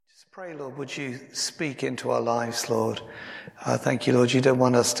Pray, Lord, would you speak into our lives, Lord? Thank you, Lord. You don't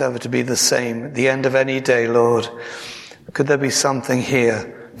want us ever to be the same at the end of any day, Lord. Could there be something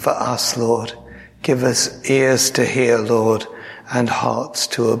here for us, Lord? Give us ears to hear, Lord, and hearts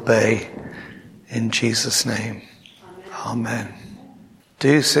to obey. In Jesus' name. Amen.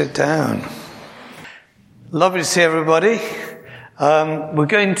 Do sit down. Lovely to see everybody. We're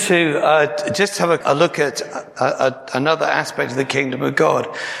going to just have a look at another aspect of the kingdom of God.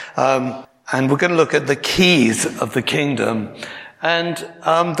 And we're going to look at the keys of the kingdom. And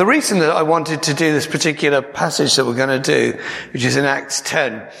the reason that I wanted to do this particular passage that we're going to do, which is in Acts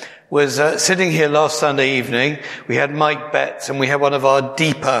 10, was sitting here last Sunday evening. We had Mike Betts, and we had one of our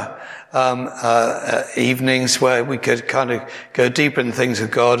deeper evenings where we could kind of go deeper in things of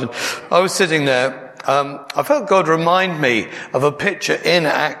God. And I was sitting there. I felt God remind me of a picture in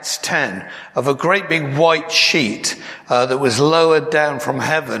Acts 10 of a great big white sheet that was lowered down from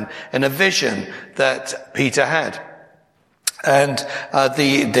heaven in a vision that Peter had. And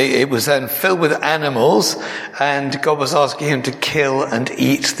it was then filled with animals, and God was asking him to kill and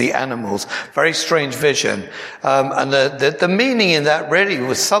eat the animals. Very strange vision. And the meaning in that really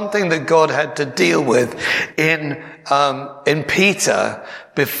was something that God had to deal with in Peter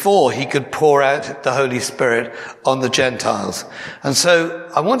before he could pour out the Holy Spirit on the Gentiles. And so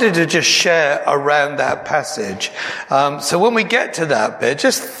I wanted to just share around that passage. So when we get to that bit,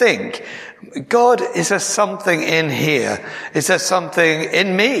 just think, God, is there something in here? Is there something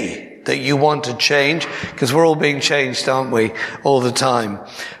in me that you want to change? Because we're all being changed, aren't we, all the time?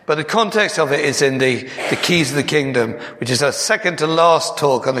 But the context of it is in the keys of the kingdom, which is our second to last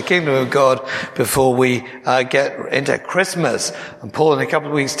talk on the kingdom of God before we get into Christmas. And Paul, in a couple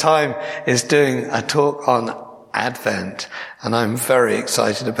of weeks' time, is doing a talk on Advent, and I'm very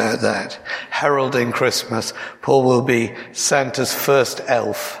excited about that. Heralding Christmas. Paul will be Santa's first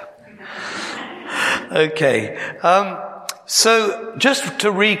elf. Okay, so just to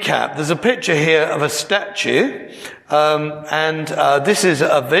recap, there's a picture here of a statue, and this is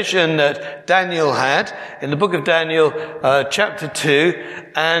a vision that Daniel had in the book of Daniel, chapter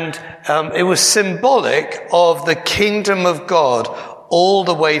 2, and it was symbolic of the kingdom of God all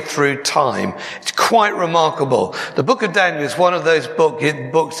the way through time. It's quite remarkable. The book of Daniel is one of those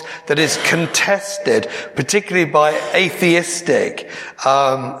books that is contested, particularly by atheistic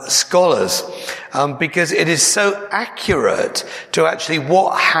scholars, because it is so accurate to actually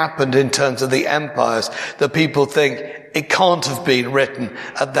what happened in terms of the empires that people think it can't have been written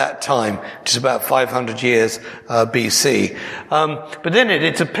at that time, which is about 500 years BC. But in it,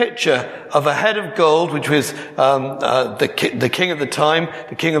 it's a picture of a head of gold, which was the king of the time,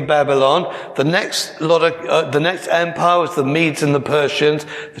 the king of Babylon. The next empire was the Medes and the Persians,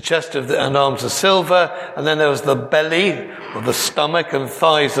 the chest and arms of silver, and then there was the belly, or the stomach and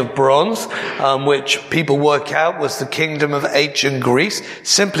thighs of bronze, which people work out was the kingdom of ancient Greece,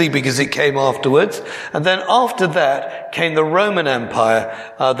 simply because it came afterwards. And then after that came the Roman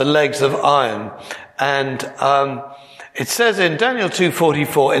Empire, the legs of iron. And it says in Daniel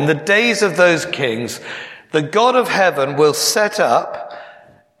 2:44, in the days of those kings, the God of heaven will set up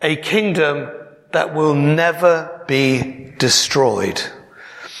a kingdom that will never be destroyed.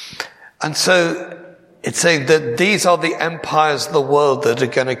 And so it's saying that these are the empires of the world that are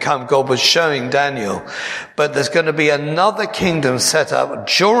going to come. God was showing Daniel. But there's going to be another kingdom set up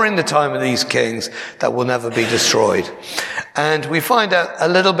during the time of these kings that will never be destroyed. And we find out a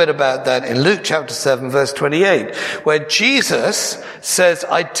little bit about that in Luke chapter 7, verse 28, where Jesus says,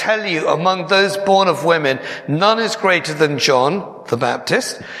 I tell you, among those born of women, none is greater than John the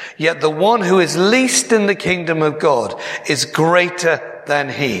Baptist, yet the one who is least in the kingdom of God is greater than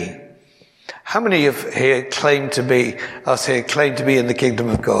he. How many of us here claim to be in the kingdom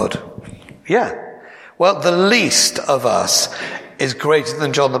of God? Yeah. Well, the least of us is greater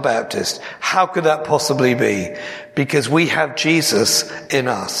than John the Baptist. How could that possibly be? Because we have Jesus in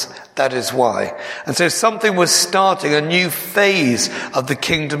us. That is why. And so something was starting, a new phase of the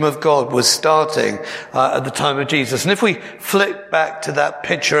kingdom of God was starting at the time of Jesus. And if we flip back to that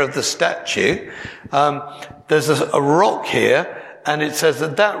picture of the statue, there's a rock here. And it says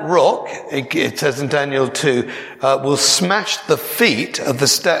that rock, it says in Daniel 2, will smash the feet of the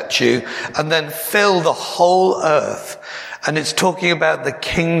statue and then fill the whole earth. And it's talking about the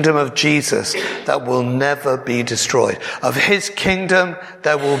kingdom of Jesus that will never be destroyed. Of his kingdom,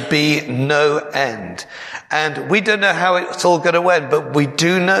 there will be no end. And we don't know how it's all going to end, but we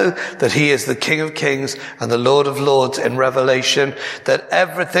do know that he is the King of Kings and the Lord of Lords in Revelation, that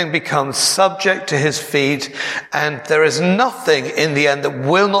everything becomes subject to his feet, and there is nothing in the end that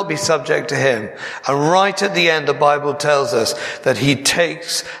will not be subject to him. And right at the end, the Bible tells us that he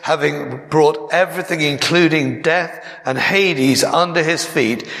takes, having brought everything, including death and Hades, under his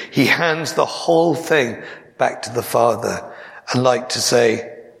feet, he hands the whole thing back to the Father, and like to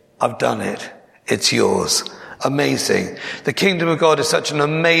say, I've done it. It's yours. Amazing. The kingdom of God is such an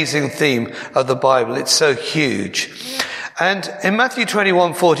amazing theme of the Bible. It's so huge. And in Matthew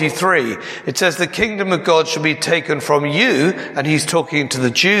 21:43, it says the kingdom of God shall be taken from you, and he's talking to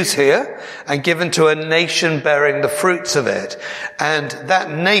the Jews here, and given to a nation bearing the fruits of it. And that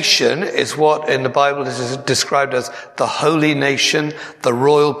nation is what in the Bible is described as the holy nation, the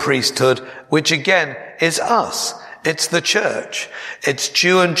royal priesthood, which again is us. It's the church. It's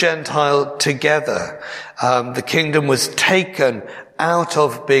Jew and Gentile together. The kingdom was taken out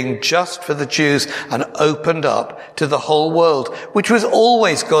of being just for the Jews and opened up to the whole world, which was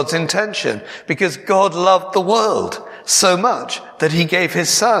always God's intention, because God loved the world so much that he gave his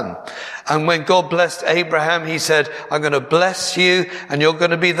son. And when God blessed Abraham, he said, I'm going to bless you and you're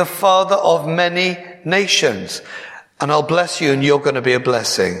going to be the father of many nations. And I'll bless you and you're going to be a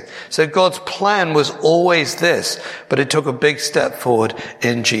blessing. So God's plan was always this, but it took a big step forward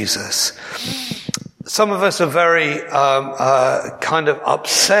in Jesus. Some of us are very kind of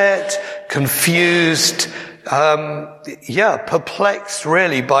upset, confused, perplexed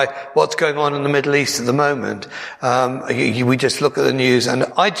really by what's going on in the Middle East at the moment. We just look at the news and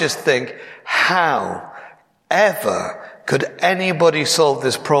I just think, how ever could anybody solve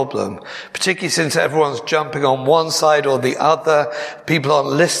this problem? Particularly since everyone's jumping on one side or the other. People aren't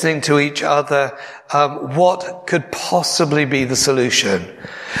listening to each other. What could possibly be the solution?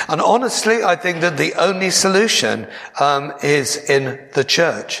 And honestly, I think that the only solution is in the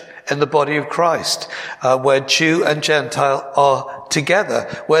church, in the body of Christ, where Jew and Gentile are together,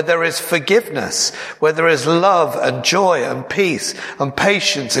 where there is forgiveness, where there is love and joy and peace and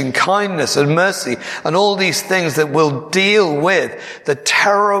patience and kindness and mercy and all these things that will deal with the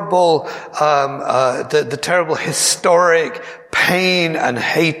terrible, the terrible historic pain and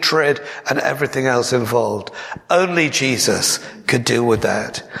hatred and everything else involved. Only Jesus could deal with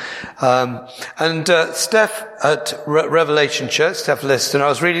that. Steph at Revelation Church, Steph Liston, I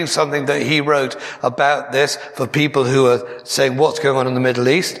was reading something that he wrote about this for people who are saying what's going on in the Middle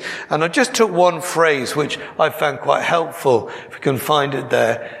East. And I just took one phrase which I found quite helpful, if you can find it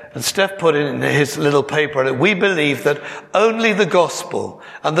there. And Steph put it in his little paper that we believe that only the gospel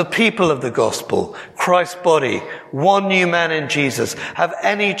and the people of the gospel, Christ's body, one new man in Jesus, have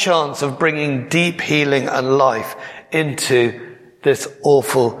any chance of bringing deep healing and life into this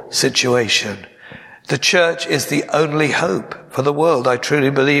awful situation. The church is the only hope for the world. I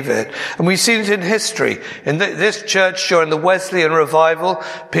truly believe it. And we've seen it in history. In this church during the Wesleyan revival,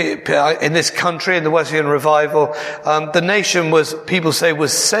 in this country, in the Wesleyan revival, the nation people say,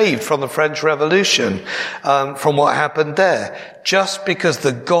 was saved from the French Revolution, from what happened there, just because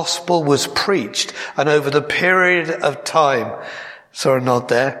the gospel was preached. And over the period of time, sorry, not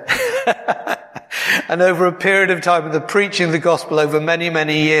there. And over a period of time of the preaching of the gospel over many,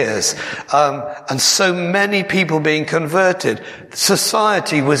 many years, and so many people being converted,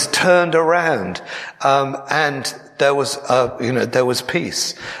 society was turned around, and there was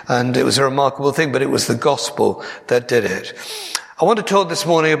peace. And it was a remarkable thing, but it was the gospel that did it. I want to talk this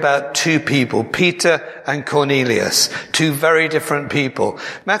morning about two people, Peter and Cornelius, two very different people.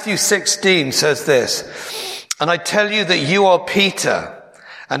 Matthew 16 says this, and I tell you that you are Peter,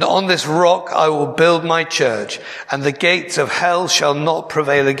 and on this rock I will build my church, and the gates of hell shall not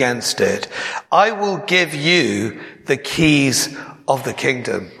prevail against it. I will give you the keys of the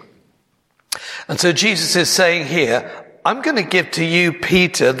kingdom. And so Jesus is saying here, I'm going to give to you,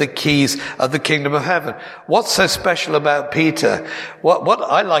 Peter, the keys of the kingdom of heaven. What's so special about Peter? What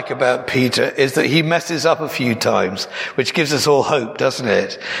I like about Peter is that he messes up a few times, which gives us all hope, doesn't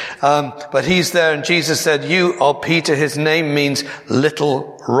it? But he's there, and Jesus said, you are Peter. His name means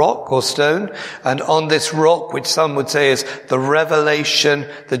little rock or stone. And on this rock, which some would say is the revelation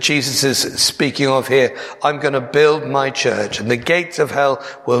that Jesus is speaking of here, I'm going to build my church, and the gates of hell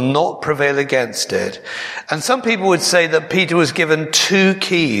will not prevail against it. And some people would say that Peter was given two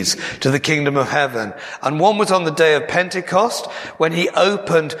keys to the kingdom of heaven. And one was on the day of Pentecost, when he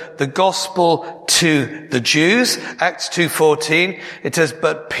opened the gospel to the Jews. Acts 2:14, it says,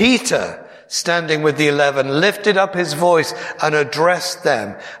 but Peter standing with the 11, lifted up his voice and addressed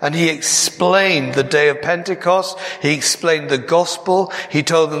them. And he explained the day of Pentecost. He explained the gospel. He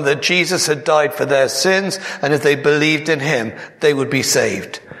told them that Jesus had died for their sins, and if they believed in him, they would be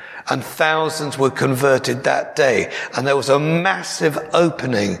saved. And thousands were converted that day. And there was a massive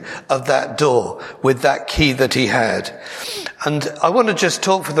opening of that door with that key that he had. And I want to just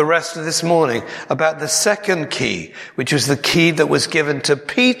talk for the rest of this morning about the second key, which was the key that was given to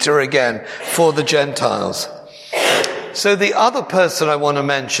Peter again for the Gentiles. So the other person I want to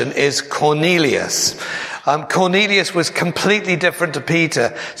mention is Cornelius. Cornelius was completely different to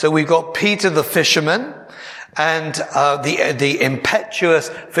Peter. So we've got Peter the fisherman, and the impetuous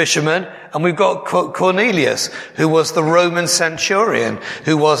fisherman, and we've got Cornelius, who was the Roman centurion,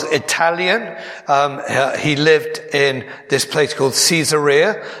 who was Italian. He lived in this place called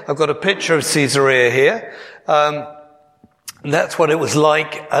Caesarea. I've got a picture of Caesarea here. That's what it was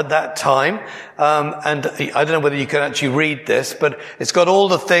like at that time. And I don't know whether you can actually read this, but it's got all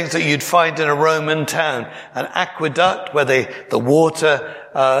the things that you'd find in a Roman town. An aqueduct where the water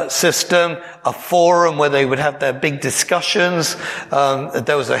system, a forum where they would have their big discussions.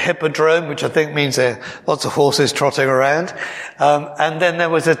 There was a hippodrome, which I think means there are lots of horses trotting around. And then there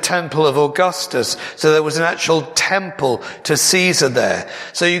was a temple of Augustus. So there was an actual temple to Caesar there.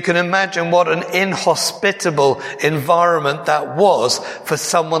 So you can imagine what an inhospitable environment that was for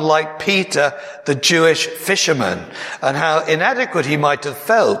someone like Peter, the Jewish fisherman, and how inadequate he might have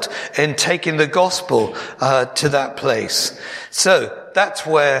felt in taking the gospel to that place. So that's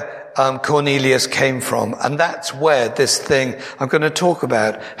where Cornelius came from, and that's where this thing I'm going to talk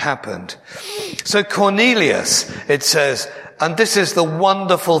about happened. So Cornelius, it says, and this is the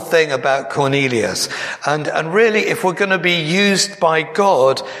wonderful thing about Cornelius, and really if we're going to be used by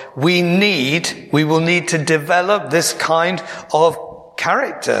God, we will need to develop this kind of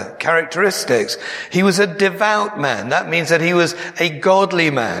characteristics. He was a devout man. That means that he was a godly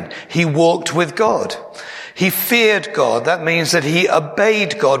man. He walked with God. He feared God. That means that he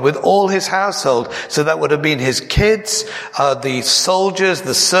obeyed God with all his household. So that would have been his kids, the soldiers,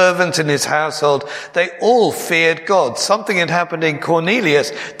 the servants in his household. They all feared God. Something had happened in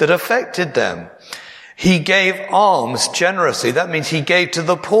Cornelius that affected them. He gave alms generously. That means he gave to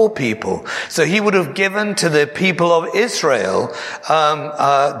the poor people. So he would have given to the people of Israel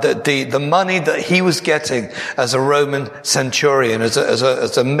the money that he was getting as a Roman centurion, as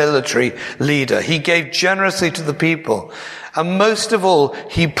a military leader. He gave generously to the people. And most of all,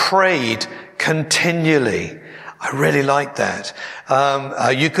 he prayed continually. I really like that.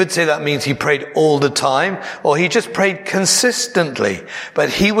 You could say that means he prayed all the time, or he just prayed consistently.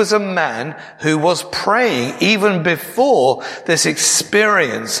 But he was a man who was praying even before this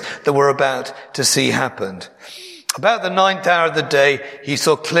experience that we're about to see happened. About the 9th hour of the day, he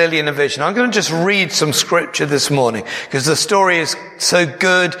saw clearly in a vision. I'm going to just read some scripture this morning because the story is so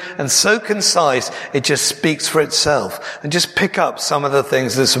good and so concise, it just speaks for itself. And just pick up some of the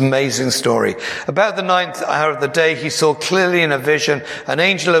things, this amazing story. About the 9th hour of the day, he saw clearly in a vision an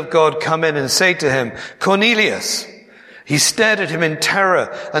angel of God come in and say to him, Cornelius. He stared at him in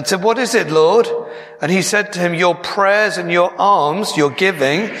terror and said, "What is it, Lord?" And he said to him, "Your prayers and your alms, your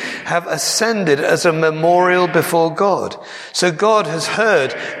giving, have ascended as a memorial before God." So God has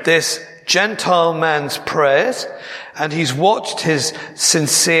heard this Gentile man's prayers, and he's watched his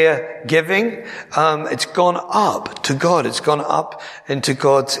sincere giving. It's gone up to God. It's gone up into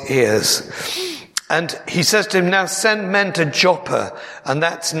God's ears. And he says to him, "Now send men to Joppa," and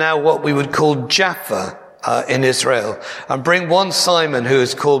that's now what we would call Jaffa in Israel, "and bring one Simon who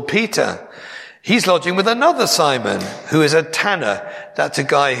is called Peter. He's lodging with another Simon who is a tanner." That's a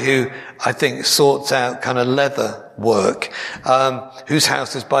guy who I think sorts out kind of leather work, whose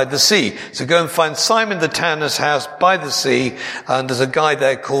house is by the sea. So go and find Simon the tanner's house by the sea, and there's a guy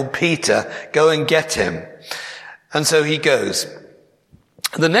there called Peter. Go and get him. And so he goes.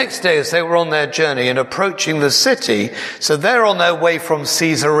 The next day, as they were on their journey and approaching the city, so they're on their way from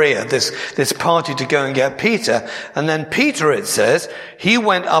Caesarea, this party to go and get Peter. And then Peter, it says, he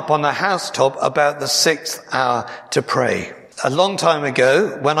went up on the housetop about the 6th hour to pray. A long time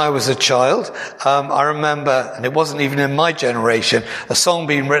ago, when I was a child, I remember, and it wasn't even in my generation, a song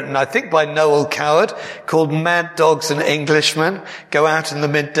being written, I think by Noel Coward, called "Mad Dogs and Englishmen Go Out in the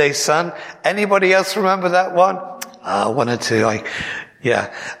Midday Sun." Anybody else remember that one? One or two. Yeah.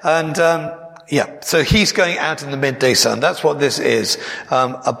 And, so he's going out in the midday sun. That's what this is.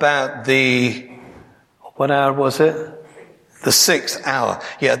 About what hour was it? The 6th hour.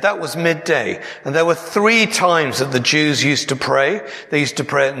 Yeah, that was midday. And there were 3 times that the Jews used to pray. They used to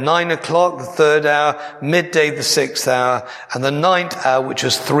pray at 9 o'clock, the 3rd hour, midday, the 6th hour, and the 9th hour, which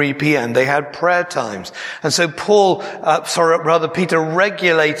was 3 p.m. They had prayer times. And so Peter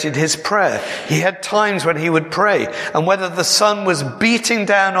regulated his prayer. He had times when he would pray. And whether the sun was beating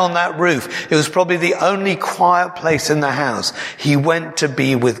down on that roof, it was probably the only quiet place in the house. He went to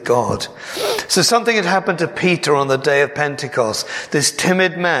be with God. So something had happened to Peter on the day of Pentecost. This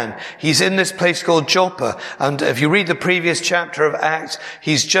timid man, he's in this place called Joppa, and if you read the previous chapter of Acts,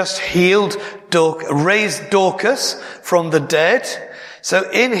 he's just raised Dorcas from the dead.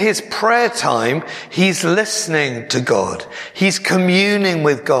 So in his prayer time, he's listening to God. He's communing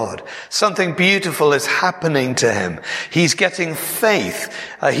with God. Something beautiful is happening to him. He's getting faith.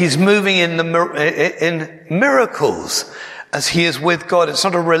 He's moving in miracles as he is with God. It's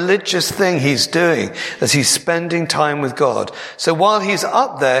not a religious thing he's doing as he's spending time with God. So while he's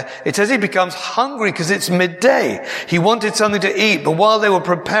up there, it says he becomes hungry because it's midday. He wanted something to eat, but while they were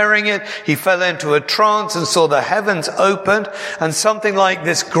preparing it, he fell into a trance and saw the heavens opened and something like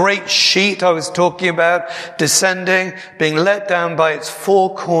this great sheet I was talking about descending, being let down by its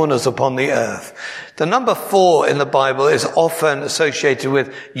 4 corners upon the earth. The number 4 in the Bible is often associated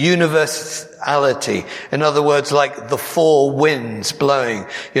with universality. In other words, like the 4 winds blowing,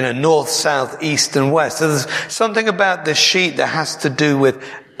 north, south, east, and west. So there's something about this sheet that has to do with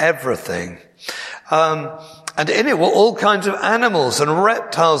everything. And in it were all kinds of animals and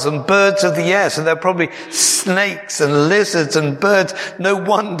reptiles and birds of the air. So there are probably snakes and lizards and birds. No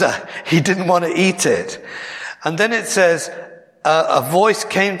wonder he didn't want to eat it. And then it says, a voice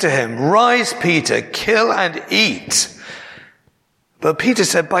came to him, "Rise, Peter, kill and eat." But Peter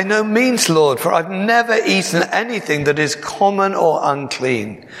said, "By no means, Lord, for I've never eaten anything that is common or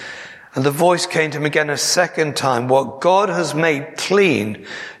unclean." And the voice came to him again a second time, "What God has made clean,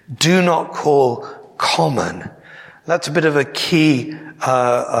 do not call common." That's a bit of a key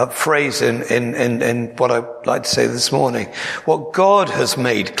phrase in what I'd like to say this morning. What God has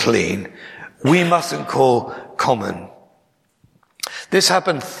made clean, we mustn't call common. This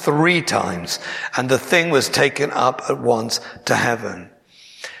happened 3 times, and the thing was taken up at once to heaven.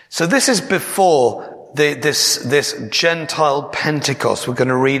 So this is before this Gentile Pentecost we're going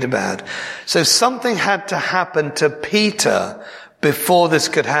to read about. So something had to happen to Peter before this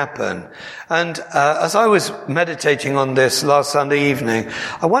could happen. And as I was meditating on this last Sunday evening,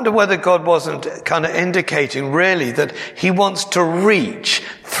 I wonder whether God wasn't kind of indicating really that he wants to reach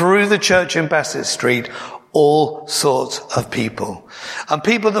through the church in Bassett Street all sorts of people. And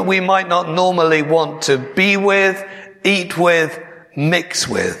people that we might not normally want to be with, eat with, mix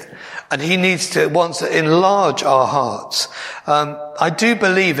with. And he wants to enlarge our hearts. I do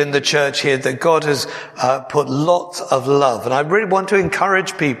believe in the church here that God has put lots of love, and I really want to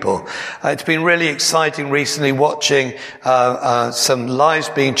encourage people. It's been really exciting recently watching some lives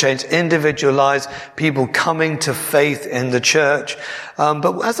being changed, individual lives, people coming to faith in the church.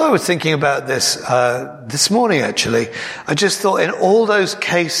 But as I was thinking about this morning actually, I just thought in all those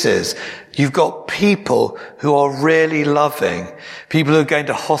cases, you've got people who are really loving, people who are going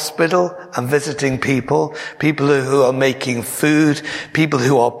to hospital and visiting people who are making food, people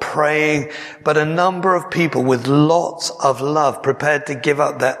who are praying, but a number of people with lots of love prepared to give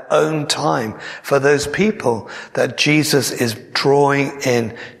up their own time for those people that Jesus is drawing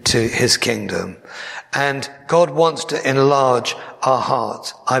in to his kingdom. And God wants to enlarge our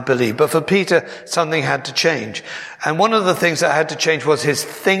hearts, I believe. But for Peter, something had to change. And one of the things that had to change was his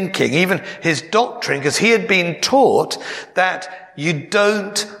thinking, even his doctrine, because he had been taught that you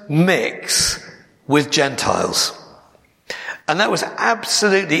don't mix with Gentiles. And that was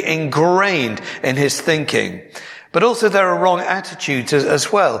absolutely ingrained in his thinking. But also there are wrong attitudes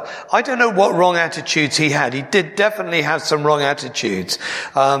as well. I don't know what wrong attitudes he had. He did definitely have some wrong attitudes.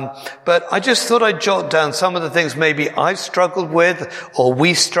 But I just thought I'd jot down some of the things maybe I've struggled with or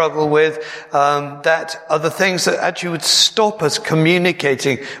we struggle with, that are the things that actually would stop us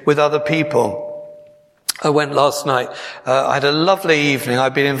communicating with other people. I went last night. I had a lovely evening.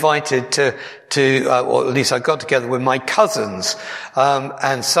 I'd been invited to or at least I got together with my cousins,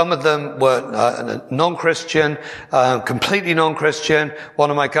 and some of them were non-Christian, completely non-Christian.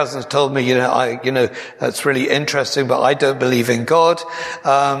 One of my cousins told me, that's really interesting, but I don't believe in God.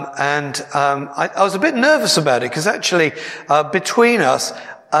 I was a bit nervous about it because actually, between us,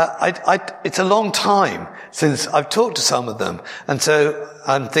 it's a long time since I've talked to some of them. And so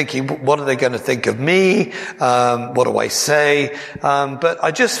I'm thinking, what are they going to think of me? What do I say? But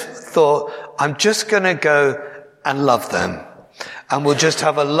I just thought, I'm just going to go and love them. and we'll just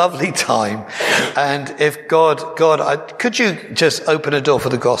have a lovely time. And if God, could you just open a door for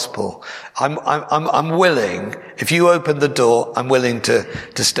the gospel? I'm willing. If you open the door, I'm willing to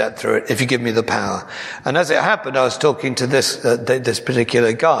step through it, if you give me the power. And as it happened, I was talking to this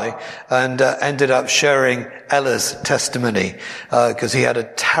particular guy, and ended up sharing Ella's testimony, because he had a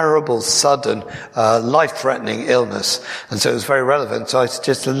terrible, sudden, life-threatening illness. And so it was very relevant. So I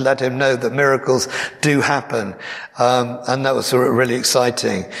just let him know that miracles do happen. And that was really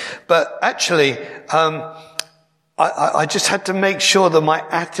exciting. But actually, I just had to make sure that my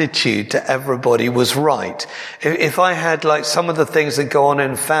attitude to everybody was right. If I had like some of the things that go on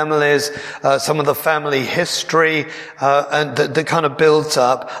in families, some of the family history, and that kind of builds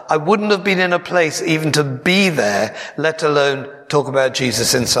up, I wouldn't have been in a place even to be there, let alone talk about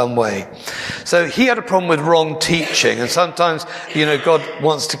Jesus in some way. So he had a problem with wrong teaching, and sometimes, God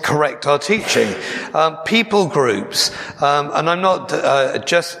wants to correct our teaching. People groups, and I'm not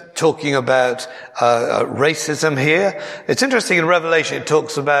just talking about racism here. It's interesting, in Revelation it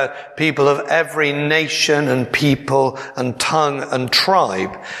talks about people of every nation and people and tongue and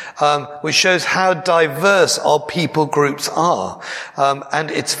tribe, which shows how diverse our people groups are. And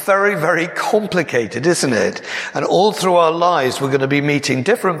it's very, very complicated, isn't it? And all through our lives we're going to be meeting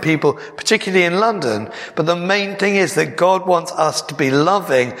different people, particularly in London. But the main thing is that God wants us to be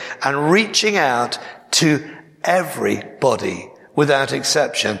loving and reaching out to everybody, without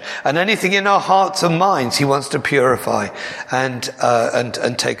exception. And anything in our hearts and minds he wants to purify and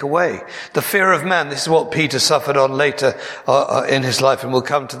take away. The fear of man, this is what Peter suffered on later in his life, and we'll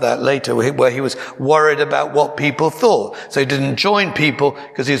come to that later, where he was worried about what people thought. So he didn't join people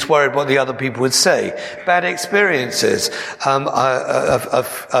because he was worried what the other people would say. Bad experiences.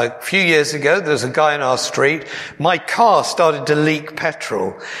 A few years ago, there was a guy in our street. My car started to leak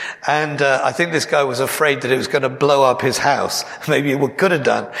petrol, and I think this guy was afraid that it was going to blow up his house. Maybe it could have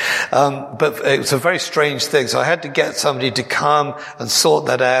done. But it was a very strange thing. So I had to get somebody to come and sort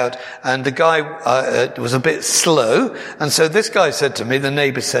that out. And the guy was a bit slow. And so this guy said to me, the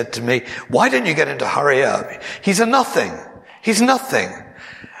neighbor said to me, why don't you get him to hurry up? He's a nothing. He's nothing.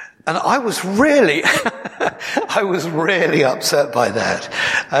 And I was really, I was really upset by that.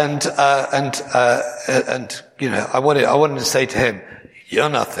 And I wanted to say to him, you're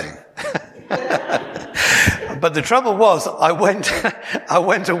nothing. But the trouble was, I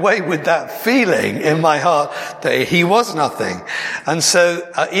went away with that feeling in my heart that he was nothing. And so,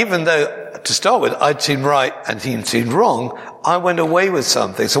 even though, to start with, I'd seen right and he'd seen wrong, I went away with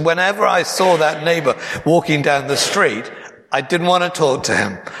something. So whenever I saw that neighbor walking down the street, I didn't want to talk to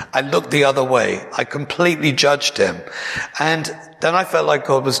him. I looked the other way. I completely judged him. And then I felt like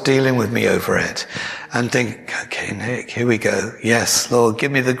God was dealing with me over it. And thinking, okay, Nick, here we go. Yes, Lord,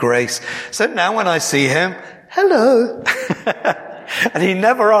 give me the grace. So now when I see him, hello. And he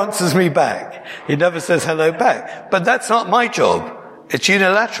never answers me back. He never says hello back. But that's not my job. It's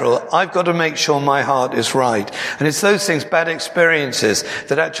unilateral. I've got to make sure my heart is right. And it's those things, bad experiences,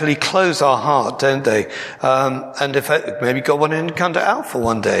 that actually close our heart, don't they? And if maybe God wanted him to come to Alpha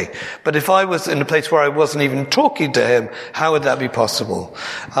one day. But if I was in a place where I wasn't even talking to him, how would that be possible?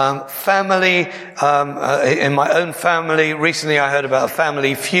 Family, in my own family, recently I heard about a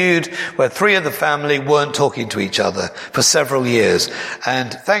family feud where 3 of the family weren't talking to each other for several years.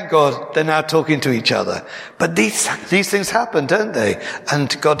 And thank God they're now talking to each other. But these things happen, don't they?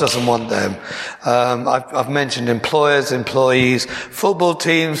 And God doesn't want them. I've mentioned employers, employees, football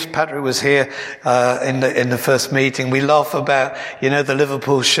teams. Patrick was here in the first meeting. We laugh about, the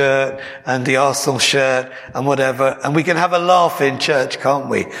Liverpool shirt and the Arsenal shirt and whatever. And we can have a laugh in church, can't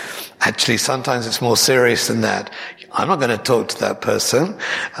we? Actually, sometimes it's more serious than that. I'm not going to talk to that person.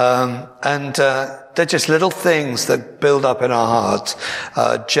 They're just little things that build up in our hearts.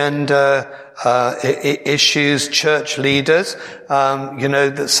 Gender, issues, church leaders,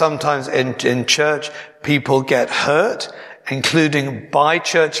 that sometimes in church people get hurt, including by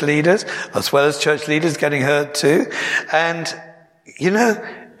church leaders, as well as church leaders getting hurt too. And,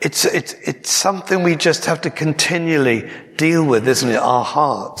 it's something we just have to continually deal with, isn't it? Our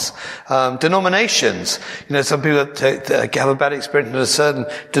hearts. Denominations. Some people have a bad experience in a certain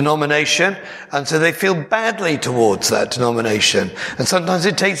denomination, and so they feel badly towards that denomination. And sometimes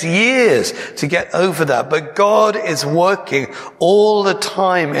it takes years to get over that. But God is working all the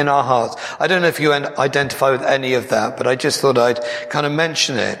time in our hearts. I don't know if you identify with any of that, but I just thought I'd kind of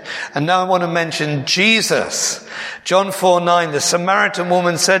mention it. And now I want to mention Jesus. John 4:9, the Samaritan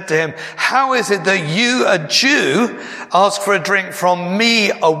woman said to him, how is it that you, a Jew, ask for a drink from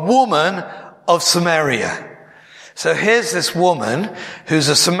me, a woman of Samaria? So here's this woman who's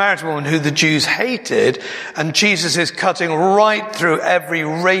a Samaritan woman who the Jews hated, and Jesus is cutting right through every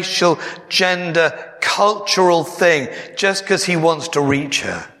racial, gender, cultural thing just because he wants to reach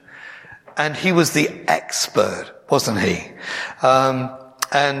her. And he was the expert, wasn't he?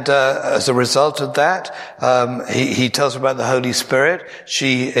 As a result of that, he tells her about the Holy Spirit.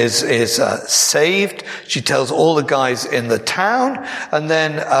 She is saved. She tells all the guys in the town. And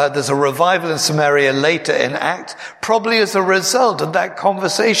then there's a revival in Samaria later in Acts, probably as a result of that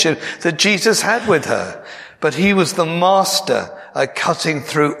conversation that Jesus had with her. But he was the master at cutting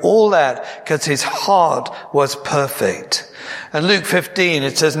through all that because his heart was perfect. And Luke 15,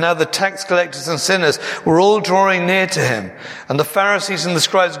 it says, now the tax collectors and sinners were all drawing near to him. And the Pharisees and the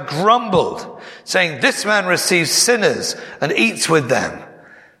scribes grumbled, saying, this man receives sinners and eats with them.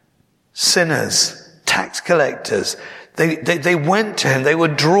 Sinners, tax collectors. They went to him. They were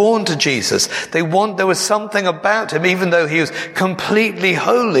drawn to Jesus. There was something about him, even though he was completely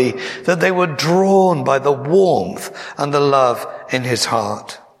holy, that they were drawn by the warmth and the love in his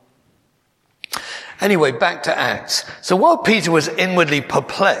heart. Anyway, back to Acts. So while Peter was inwardly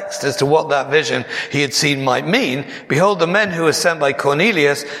perplexed as to what that vision he had seen might mean, behold, the men who were sent by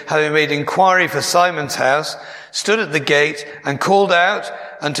Cornelius, having made inquiry for Simon's house, stood at the gate and called out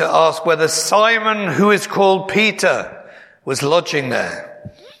and to ask whether Simon, who is called Peter, was lodging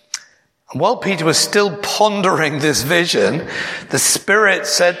there. And while Peter was still pondering this vision, the Spirit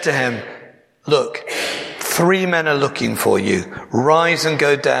said to him, look, 3 men are looking for you. Rise and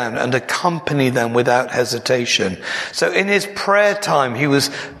go down and accompany them without hesitation. So in his prayer time, he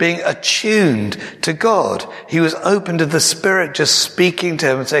was being attuned to God. He was open to the Spirit just speaking to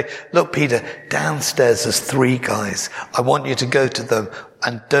him and say, look, Peter, downstairs there's 3 guys. I want you to go to them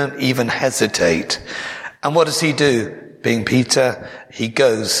and don't even hesitate. And what does he do? Being Peter, he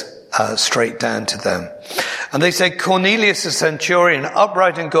goes straight down to them. And they said, Cornelius, a centurion,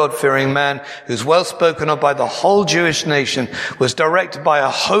 upright and God-fearing man, who's well spoken of by the whole Jewish nation, was directed by a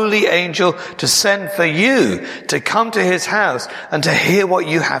holy angel to send for you to come to his house and to hear what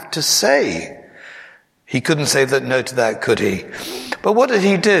you have to say. He couldn't say that no to that, could he? But what did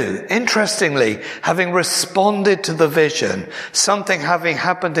he do? Interestingly, having responded to the vision, something having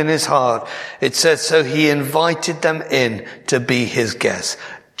happened in his heart, it says, so he invited them in to be his guests.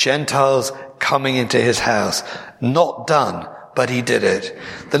 Gentiles coming into his house. Not done, but he did it.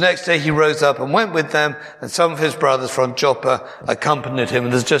 The next day he rose up and went with them, and some of his brothers from Joppa accompanied him.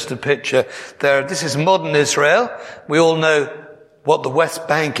 And there's just a picture there. This is modern Israel. We all know what the West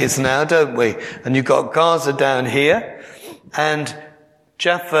Bank is now, don't we? And you've got Gaza down here, and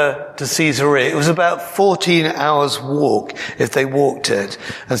Jaffa to Caesarea. It was about 14 hours walk if they walked it.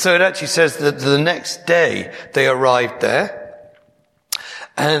 And so it actually says that the next day they arrived there.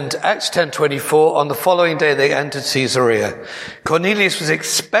 And Acts 10:24, on the following day they entered Caesarea. Cornelius was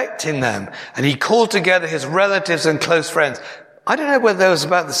expecting them, and he called together his relatives and close friends. I don't know whether there was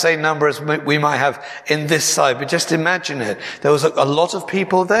about the same number as we might have in this side, but just imagine it. There was a lot of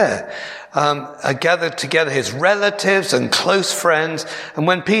people there. Gathered together his relatives and close friends. And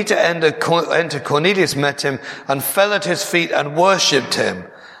when Peter entered, Cornelius met him and fell at his feet and worshipped him.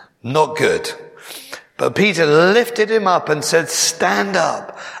 Not good. But Peter lifted him up and said, stand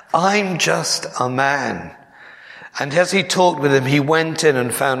up. I'm just a man. And as he talked with him, he went in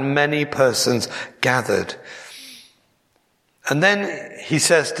and found many persons gathered. And then he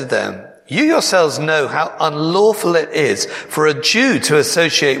says to them, you yourselves know how unlawful it is for a Jew to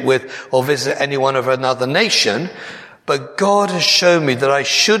associate with or visit anyone of another nation, but God has shown me that I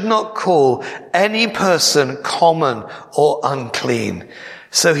should not call any person common or unclean.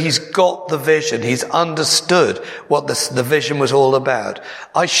 So he's got the vision. He's understood what the vision was all about.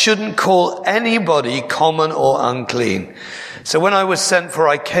 I shouldn't call anybody common or unclean. So when I was sent for,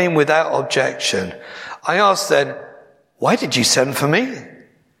 I came without objection. I asked then, why did you send for me?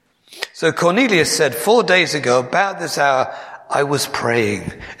 So Cornelius said, 4 days ago, about this hour, I was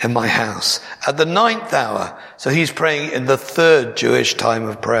praying in my house at the 9th hour. So he's praying in the 3rd Jewish time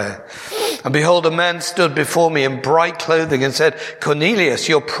of prayer. And behold, a man stood before me in bright clothing and said, Cornelius,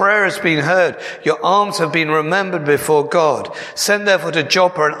 your prayer has been heard. Your alms have been remembered before God. Send therefore to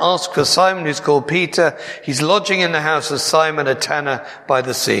Joppa and ask for Simon, who's called Peter. He's lodging in the house of Simon, a tanner by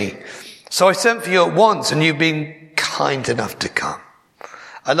the sea. So I sent for you at once, and you've been kind enough to come.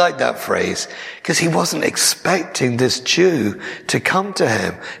 I like that phrase because he wasn't expecting this Jew to come to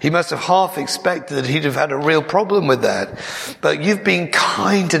him. He must have half expected that he'd have had a real problem with that. But you've been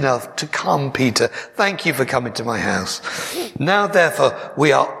kind enough to come, Peter. Thank you for coming to my house. Now, therefore,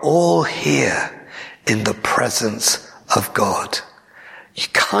 we are all here in the presence of God. You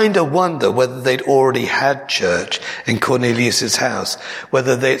kind of wonder whether they'd already had church in Cornelius' house,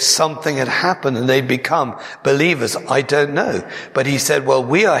 whether something had happened and they'd become believers. I don't know. But he said, well,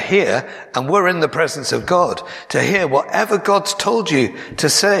 we are here and we're in the presence of God to hear whatever God's told you to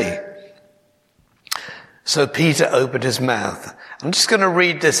say. So Peter opened his mouth. I'm just going to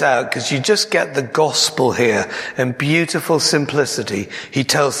read this out because you just get the gospel here in beautiful simplicity. He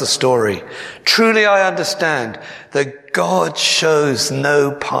tells the story. Truly I understand that God shows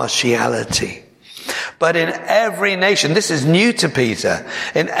no partiality. But in every nation, this is new to Peter,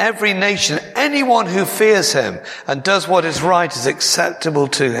 in every nation, anyone who fears him and does what is right is acceptable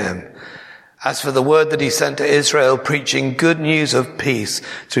to him. As for the word that he sent to Israel, preaching good news of peace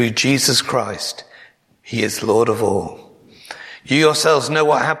through Jesus Christ, he is Lord of all. You yourselves know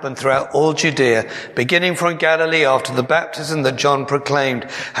what happened throughout all Judea, beginning from Galilee after the baptism that John proclaimed,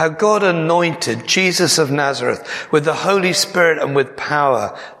 how God anointed Jesus of Nazareth with the Holy Spirit and with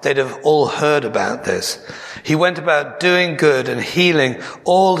power. They'd have all heard about this. He went about doing good and healing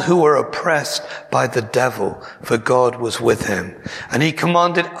all who were oppressed by the devil, for God was with him. And he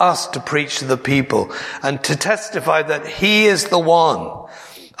commanded us to preach to the people and to testify that he is the one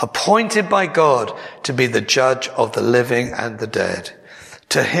appointed by God to be the judge of the living and the dead.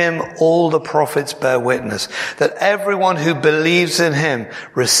 To him all the prophets bear witness that everyone who believes in him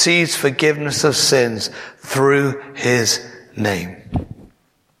receives forgiveness of sins through his name.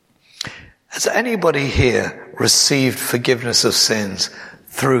 Has anybody here received forgiveness of sins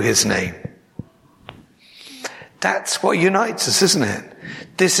through his name? That's what unites us, isn't it?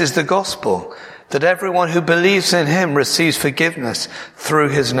 This is the gospel. That everyone who believes in him receives forgiveness through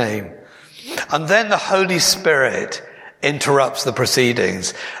his name. And then the Holy Spirit interrupts the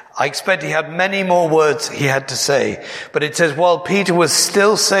proceedings. I expect he had many more words he had to say. But it says, while Peter was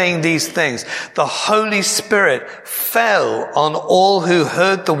still saying these things, the Holy Spirit fell on all who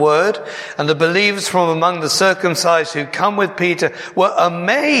heard the word, and the believers from among the circumcised who come with Peter were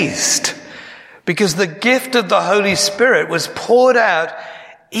amazed, because the gift of the Holy Spirit was poured out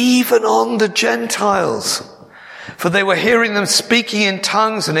even on the Gentiles, for they were hearing them speaking in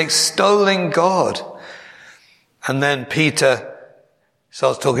tongues and extolling God. And then Peter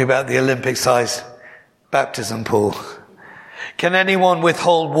starts talking about the Olympic-sized baptism pool. Can anyone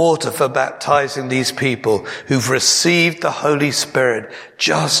withhold water for baptizing these people who've received the Holy Spirit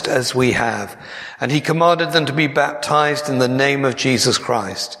just as we have? And he commanded them to be baptized in the name of Jesus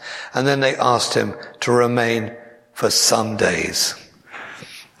Christ. And then they asked him to remain for some days.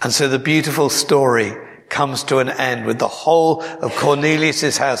 And so the beautiful story comes to an end with the whole of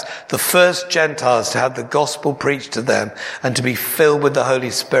Cornelius' house, the first Gentiles to have the gospel preached to them and to be filled with the Holy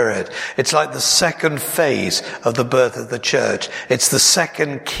Spirit. It's like the second phase of the birth of the church. It's the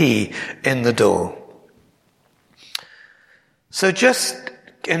second key in the door. So just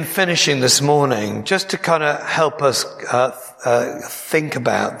in finishing this morning, just to kind of help us think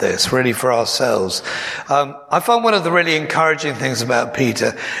about this really for ourselves, I found one of the really encouraging things about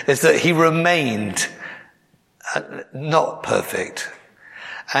Peter is that he remained not perfect.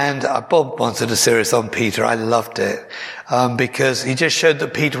 And Bob wanted a series on Peter. I loved it because he just showed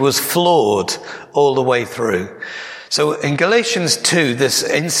that Peter was flawed all the way through. So in Galatians 2, this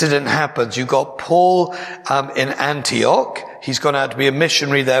incident happens. You've got Paul in Antioch. He's gone out to be a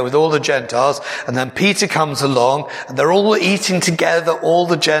missionary there with all the Gentiles. And then Peter comes along and they're all eating together, all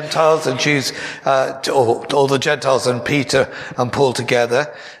the Gentiles and Jews, all the Gentiles and Peter and Paul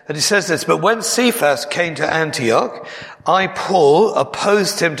together. And he says this, but when Cephas came to Antioch, I, Paul,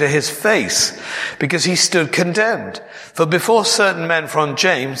 opposed him to his face because he stood condemned. For before certain men from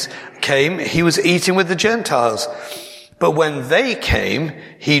James came, he was eating with the Gentiles. But when they came,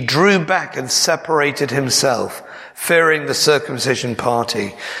 he drew back and separated himself, fearing the circumcision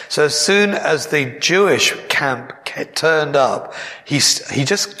party. So as soon as the Jewish camp turned up, he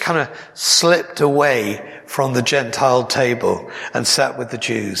just kind of slipped away from the Gentile table and sat with the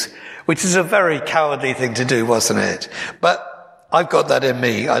Jews, which is a very cowardly thing to do, wasn't it? But I've got that in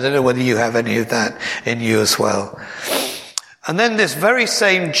me. I don't know whether you have any of that in you as well. And then this very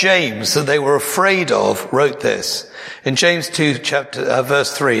same James that they were afraid of wrote this. In James 2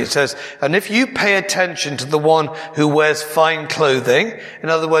 verse 3, it says, and if you pay attention to the one who wears fine clothing, in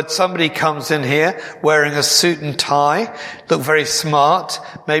other words, somebody comes in here wearing a suit and tie, look very smart,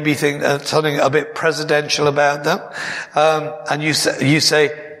 maybe think something a bit presidential about them, and you say, you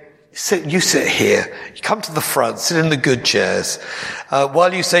sit here, you come to the front, sit in the good chairs,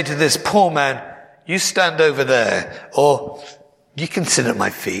 while you say to this poor man, you stand over there, or You can sit at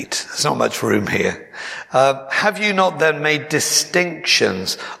my feet. There's not much room here. Have you not then made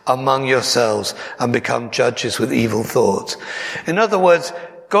distinctions among yourselves and become judges with evil thoughts? In other words,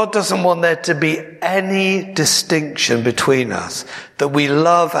 God doesn't want there to be any distinction between us, that we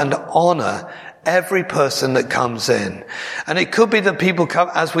love and honor every person that comes in. And it could be that people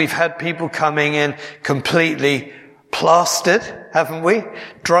come, as we've had people coming in completely plastered, haven't we?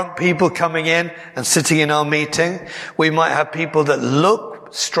 Drunk people coming in and sitting in our meeting. We might have people that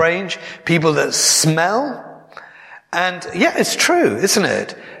look strange, people that smell. And yeah, it's true, isn't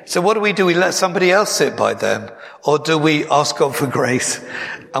it? So what do? We let somebody else sit by them? Or do we ask God for grace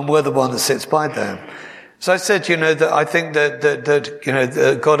and we're the one that sits by them? So I said, that I think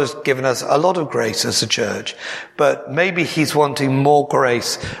that God has given us a lot of grace as a church, but maybe he's wanting more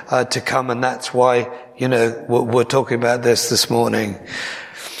grace to come, and that's why, we're talking about this morning.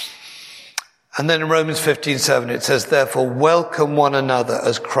 And then in Romans 15:7 it says, therefore welcome one another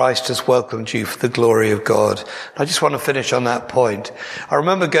as Christ has welcomed you for the glory of God. I just want to finish on that point. I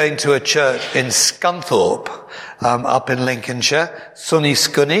remember going to a church in Scunthorpe, up in Lincolnshire, Sunny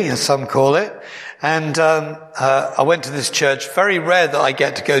Scunny as some call it. And I went to this church. Very rare that I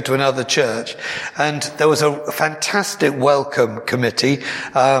get to go to another church. And there was a fantastic welcome committee,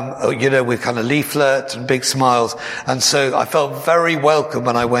 with kind of leaflets and big smiles. And so I felt very welcome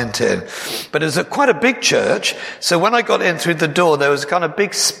when I went in. But it was quite a big church. So when I got in through the door, there was kind of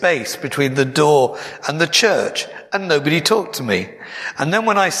big space between the door and the church. And nobody talked to me. And then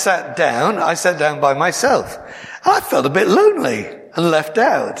when I sat down by myself. I felt a bit lonely and left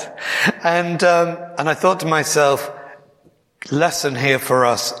out. And I thought to myself, lesson here for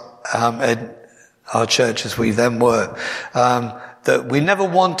us, in our church as we then were, that we never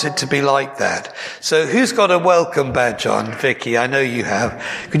wanted to be like that. So who's got a welcome badge on? Vicky, I know you have.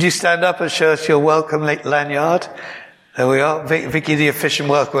 Could you stand up and show us your welcome lanyard? There we are. Vicky, the efficient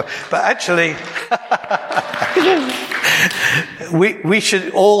welcome. But actually, we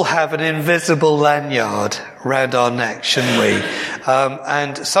should all have an invisible lanyard round our neck, shouldn't we?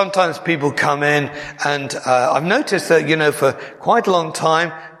 And sometimes people come in and, I've noticed that, for quite a long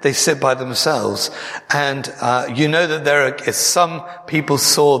time, they sit by themselves. And, that if some people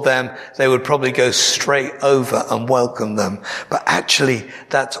saw them, they would probably go straight over and welcome them. But actually,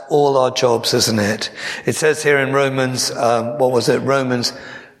 that's all our jobs, isn't it? It says here in Romans, Romans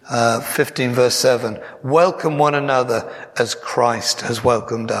 15 verse 7, welcome one another as Christ has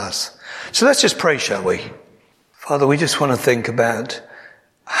welcomed us. So let's just pray, shall we? Father, we just want to think about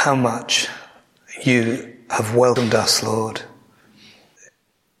how much you have welcomed us, Lord.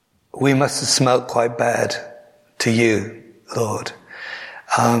 We must have smelt quite bad to you, Lord.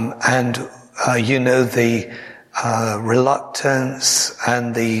 The reluctance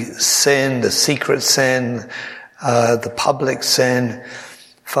and the sin, the secret sin, the public sin.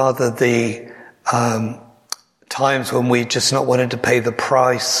 Father, the times when we just not wanted to pay the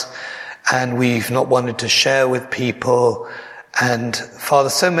price and we've not wanted to share with people. And Father,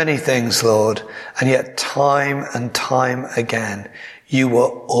 so many things, Lord. And yet time and time again, you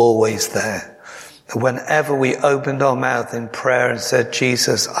were always there. Whenever we opened our mouth in prayer and said,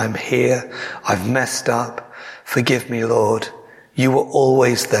 Jesus, I'm here. I've messed up. Forgive me, Lord. You were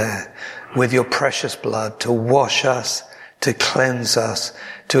always there with your precious blood to wash us, to cleanse us,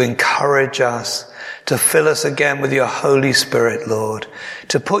 to encourage us, to fill us again with your Holy Spirit, Lord,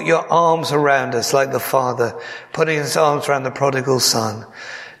 to put your arms around us like the Father, putting his arms around the prodigal son.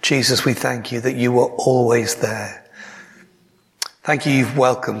 Jesus, we thank you that you were always there. Thank you, you've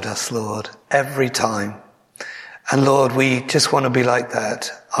welcomed us, Lord, every time. And Lord, we just want to be like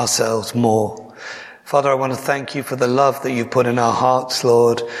that ourselves more. Father, I want to thank you for the love that you've put in our hearts,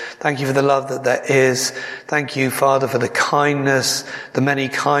 Lord. Thank you for the love that there is. Thank you, Father, for the kindness, the many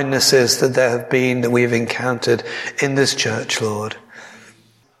kindnesses that there have been that we have encountered in this church, Lord.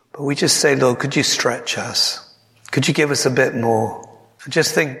 But we just say, Lord, could you stretch us? Could you give us a bit more?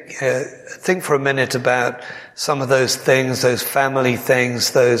 Just think for a minute about some of those things, those family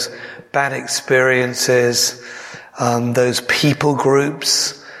things, those bad experiences, those people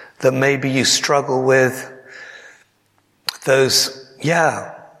groups that maybe you struggle with, those,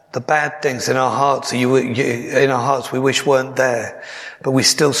 the bad things in our hearts, we wish weren't there, but we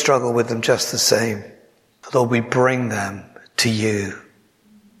still struggle with them just the same. Lord, we bring them to you.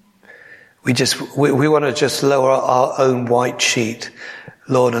 We want to just lower our own white sheet,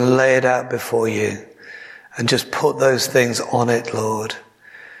 Lord, and lay it out before you, and just put those things on it, Lord,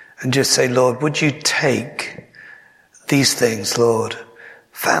 and just say, Lord, would you take these things, Lord,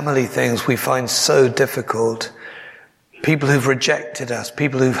 family things we find so difficult, people who've rejected us,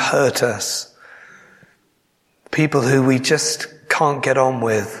 people who've hurt us, people who we just can't get on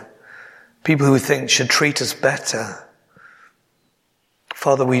with, people who we think should treat us better.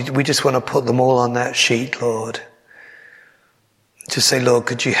 Father, we just want to put them all on that sheet, Lord. Just say, Lord,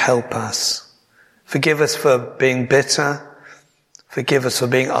 could you help us? Forgive us for being bitter. Forgive us for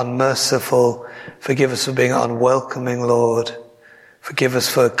being unmerciful. Forgive us for being unwelcoming, Lord. Forgive us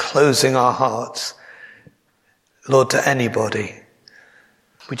for closing our hearts, Lord, to anybody.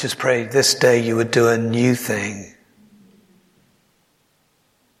 We just pray this day you would do a new thing.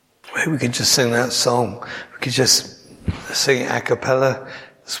 Maybe we could just sing that song. We could just sing it a cappella.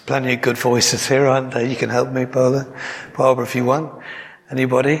 There's plenty of good voices here, aren't there? You can help me, Barbara, if you want.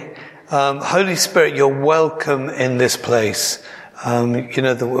 Anybody? Holy Spirit, you're welcome in this place. Many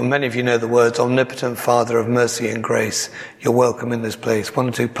of you know the words, omnipotent Father of mercy and grace. You're welcome in this place. One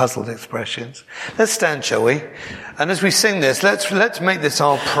or two puzzled expressions. Let's stand, shall we? And as we sing this, let's make this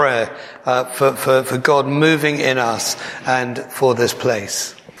our prayer for God moving in us and for this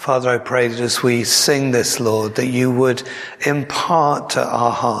place. Father, I pray that as we sing this, Lord, that you would impart to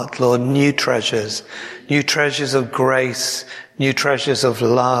our heart, Lord, new treasures of grace, new treasures of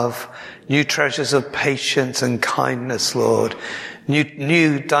love, new treasures of patience and kindness, Lord,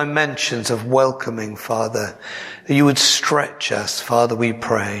 new dimensions of welcoming, Father, that you would stretch us, Father, we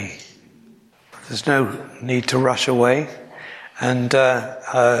pray. There's no need to rush away. And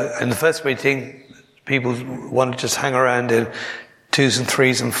in the first meeting, people want to just hang around in 2s and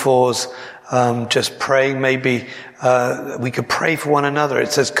 3s and 4s, just praying. Maybe we could pray for one another.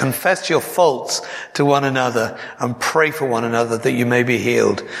 It says, confess your faults to one another and pray for one another that you may be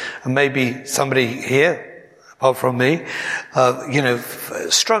healed. And maybe somebody here, apart from me,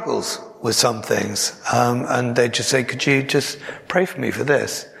 struggles with some things. And they just say, could you just pray for me for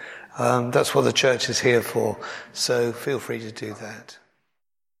this? That's what the church is here for. So feel free to do that.